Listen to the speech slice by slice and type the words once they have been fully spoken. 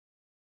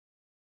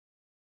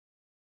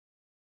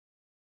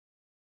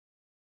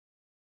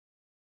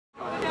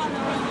In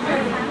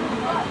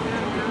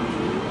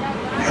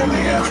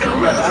the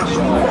aftermath of the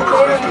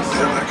Walker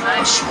epidemic,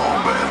 a small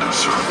band of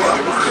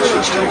survivors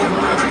has taken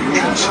refuge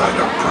inside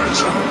a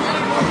prison.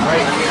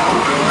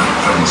 Open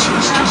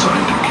fences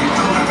designed to keep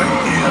the living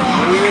in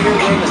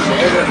and keep the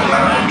dead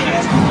out.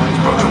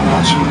 But the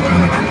once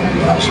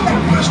impenetrable walls of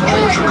the West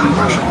Georgia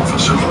Correctional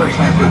Facility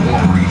have been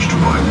breached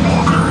by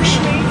walkers.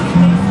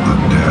 The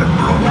dead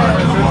brought back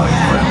to life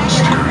by a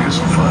mysterious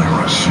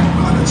virus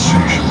with an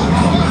insatiable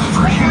hunger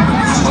for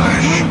human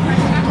flesh.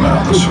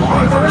 Now the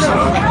survivors that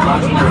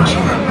occupy the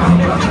prison are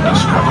about to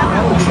discover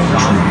all the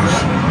truth.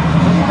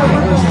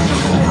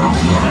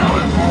 Overrun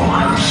by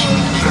walkers,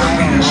 there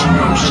is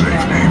no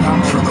safe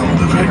haven for the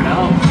living.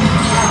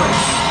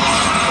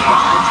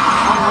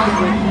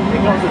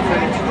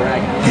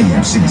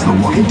 AMC's The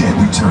Walking Dead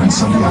returns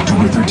Sunday,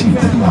 October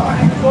 13th at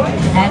 9.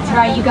 That's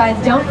right, you guys.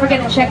 Don't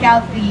forget to check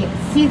out the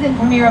season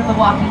premiere of The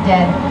Walking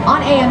Dead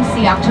on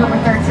AMC, October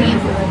 13th.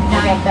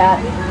 Now get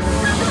that.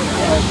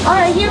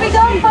 Alright, here we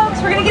go,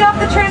 folks. We're going to get off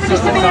the train in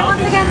just a minute.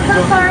 Once again, so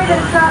sorry that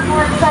it's not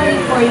more exciting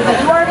for you, but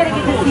you are going to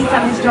get to see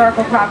some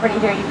historical property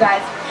here, you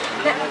guys.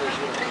 Now,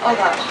 oh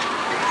gosh.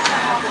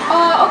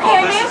 Okay,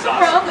 I may have been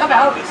wrong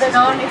about the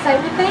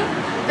non-excitement thing.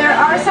 There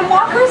are some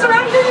walkers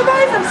around here, you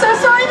guys. I'm so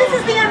sorry. This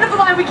is the end of the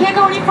line. We can't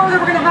go any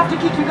further. We're going to have to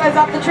kick you guys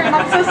off the train.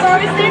 I'm so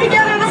sorry. Stay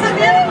together. This is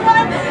the end of the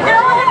line. And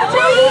all I have to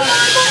tell you is